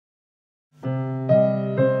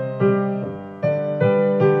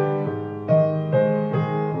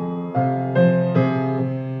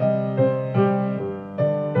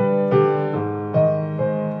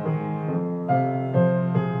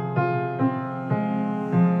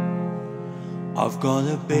I've got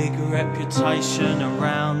a big reputation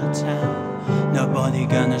around the town. Nobody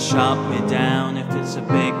gonna shut me down if it's a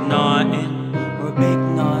big night in or a big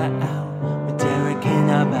night out. We're Dereking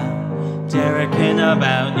about, Dereking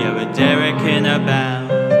about, yeah, we're Dereking about.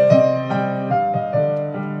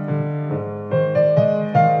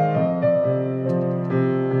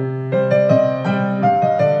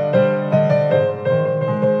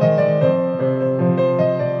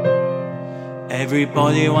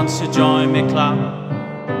 Everybody wants to join me club.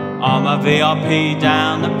 I'm a VIP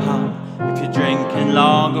down the pub. If you're drinking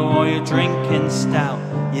lager or you're drinking stout,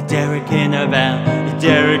 you're Dereking about, you're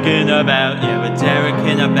Dereking about, yeah, we're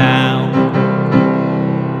Dereking about.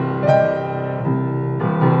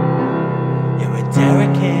 Yeah, we're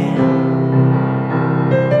Dereking.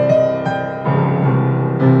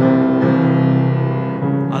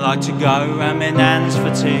 I like to go round my nan's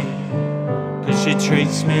for tea, 'cause she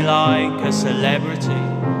treats me like a celebrity.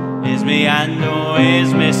 Here's me hand or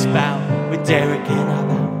here's me spout. We're Dereking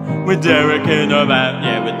about, we're Dereking about,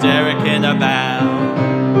 yeah, we're Dereking about.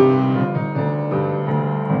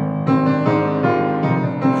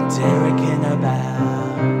 We're Dereking about.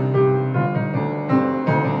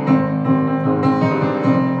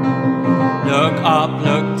 Look up,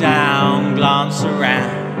 look down, glance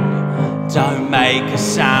around. Don't make a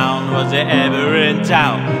sound, was it ever in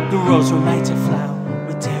doubt? The rules were made to flout.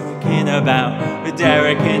 We're Dereking about, we're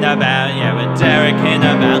Dereking about, yeah, we're Dereking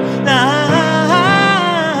about. La, la,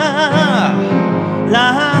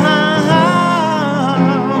 la,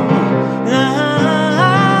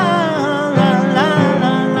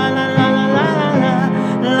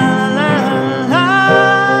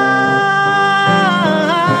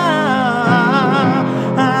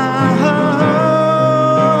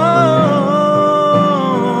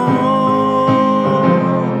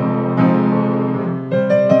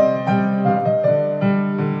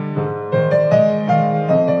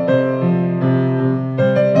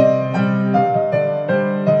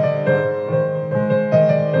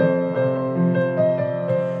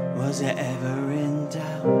 was it ever in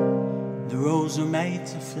doubt? The rules were made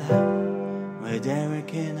to flout. We're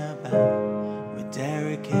Dereking about, we're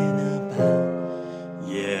Dereking about,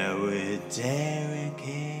 yeah, we're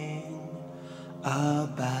Dereking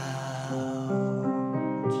about.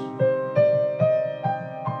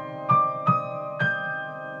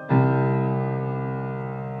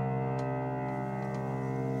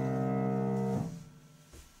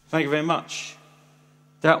 Thank you very much.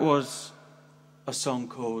 That was a song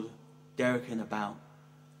called Dereking About,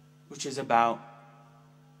 which is about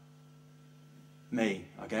me,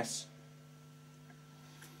 I guess.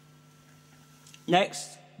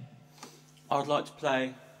 Next, I'd like to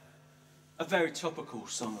play a very topical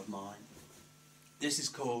song of mine. This is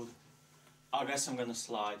called I Guess I'm Gonna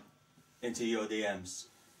Slide Into Your DMs.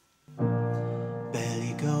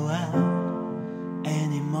 Barely go out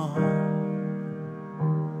anymore,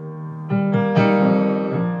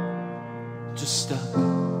 just stuck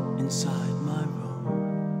inside my room,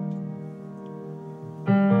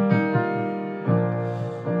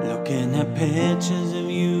 looking at pictures of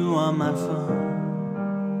you on my phone.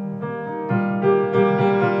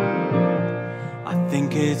 I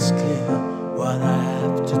think it's clear what I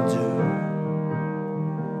have to do.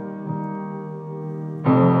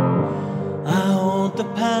 I hold the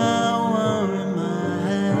power in my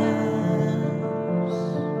hands,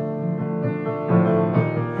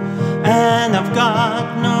 and I've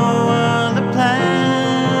got no other plans.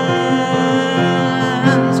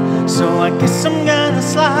 So I guess I'm gonna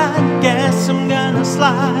slide, guess I'm gonna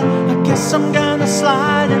slide, I guess I'm gonna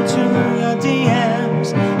slide into your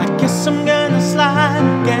DMs. I guess I'm gonna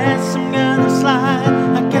slide, guess I'm gonna slide,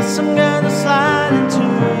 I guess I'm gonna slide into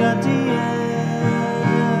your DMs.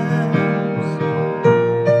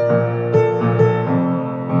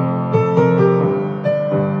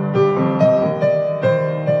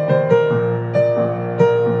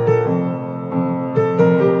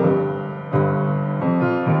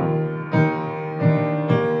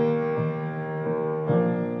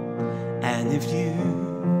 And if you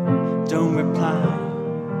don't reply,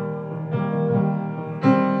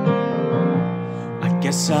 I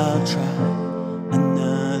guess I'll try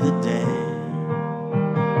another day.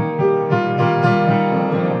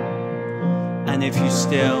 And if you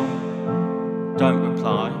still don't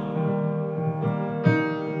reply,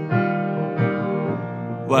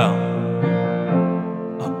 well,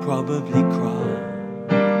 I'll probably cry.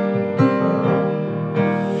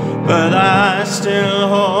 But I still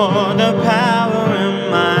hold the power in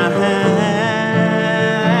my hands,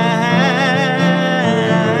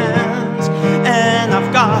 and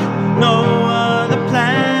I've got no other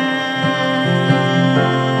plans.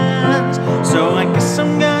 So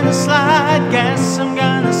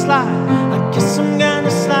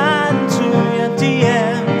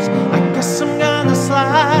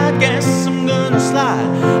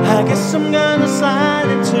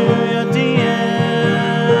into your DMs.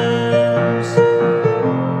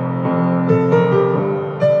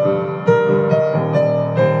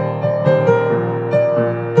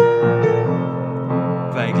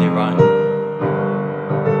 Vaguely right.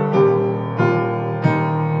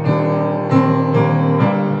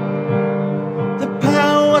 The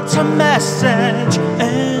power to message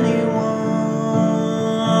anyone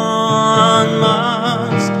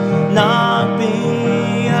must not be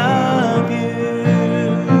abused.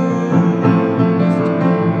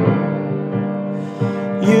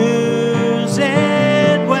 Use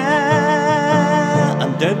it well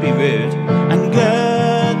and don't be rude, and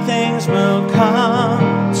good things will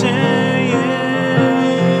come to you.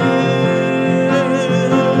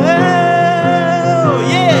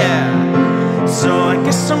 Yeah. So I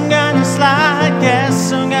guess I'm gonna slide,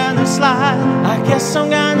 guess I'm gonna slide, I guess I'm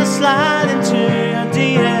gonna slide into your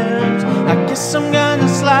DMs. I guess I'm gonna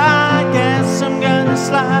slide, guess I'm gonna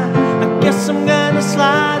slide, I guess I'm gonna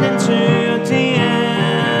slide into your DMs.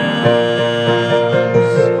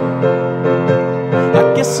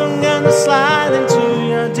 I guess I'm gonna slide into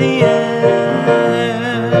your DMs.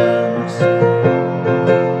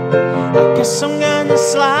 I guess I'm gonna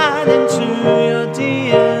slide into your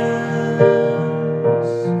DMs.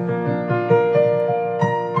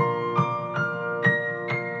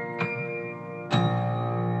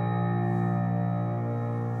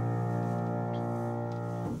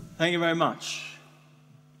 Thank you very much.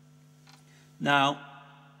 Now,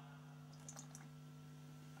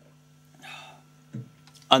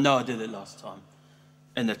 I know I did it last time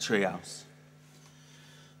in the treehouse,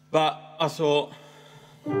 but I thought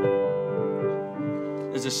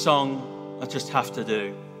there's a song I just have to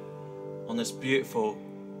do on this beautiful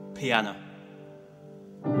piano.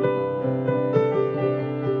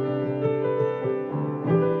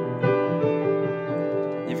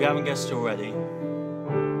 If you haven't guessed already,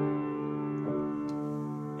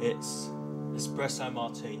 it's Espresso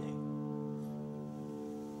Martini.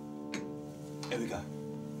 Here we go.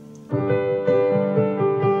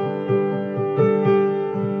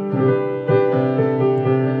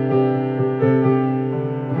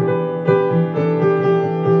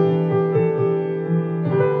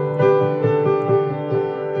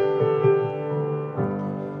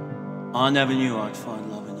 I never knew I'd find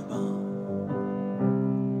love in a bar.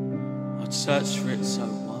 I'd search for it so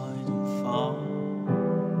wide and far.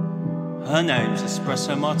 Her name's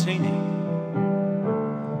Espresso Martini.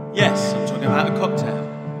 Yes, I'm talking about a cocktail.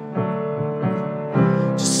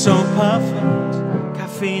 Just so perfect,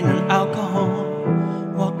 caffeine and alcohol.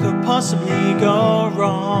 What could possibly go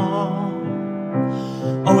wrong?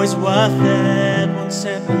 Always worth it, one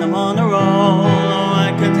sip and I'm on a roll. Oh,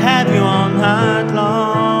 I could have you all night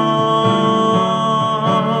long.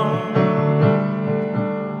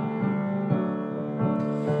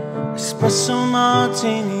 Espresso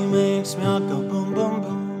Martini makes me out go boom boom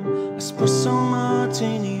boom. Espresso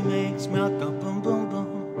Martini makes me out go boom boom boom.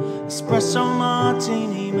 Espresso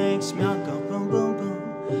Martini makes me out go boom boom boom.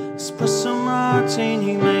 Espresso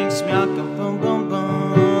Martini makes me out go boom boom boom.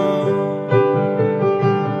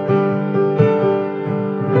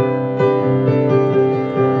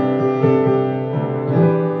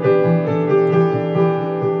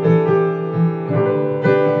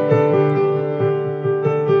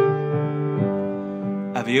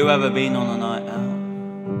 Have you ever been on a night out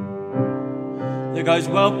that goes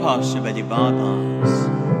well past your Betty bye-byes?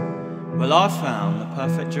 Well, I found the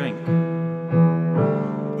perfect drink.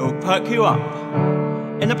 It'll perk you up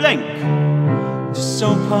in a blink. Just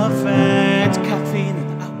so perfect, caffeine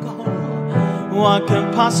and alcohol. What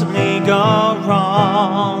could possibly go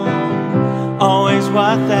wrong? Always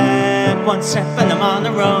worth it, one sip and I'm on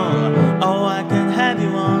a roll. Oh, I can have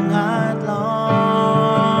you all night long.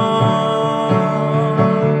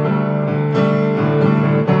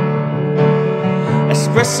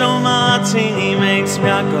 Espresso Martini makes me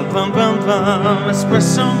out go bum bum bum.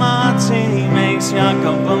 Espresso Martini makes me out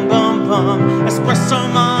go bum bum bum. Espresso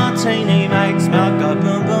Martini makes me out go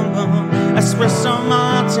bum bum bum. Espresso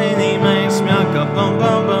Martini makes me out go bum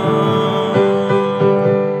bum bum.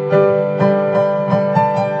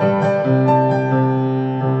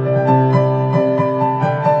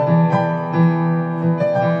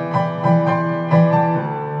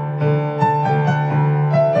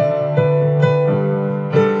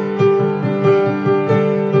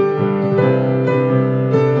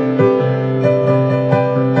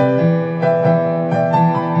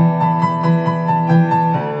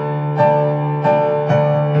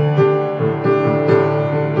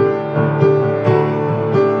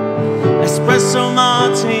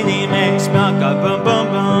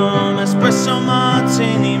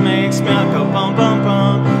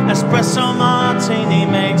 Espresso martini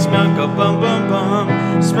makes me go bum bum bum.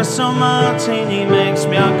 Espresso martini makes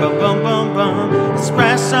me go bum bum bum.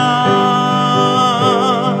 Espresso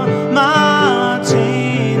martini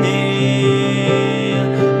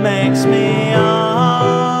makes me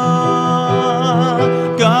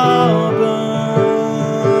go boom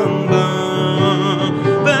boom boom.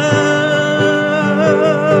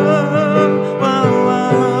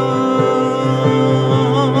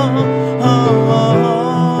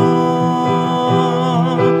 Whoa,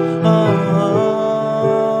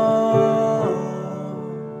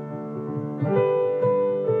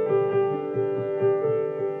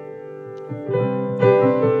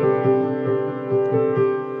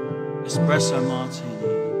 Espresso martini,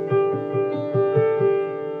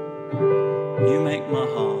 you make my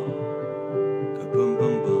heart go boom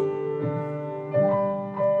boom boom.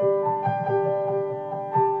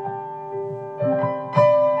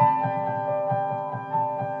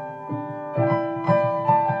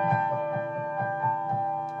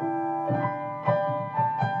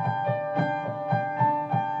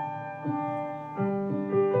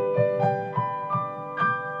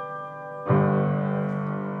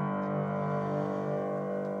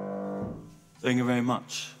 Thank you very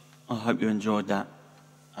much. I hope you enjoyed that,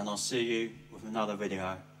 and I'll see you with another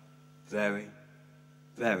video very,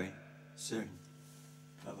 very soon.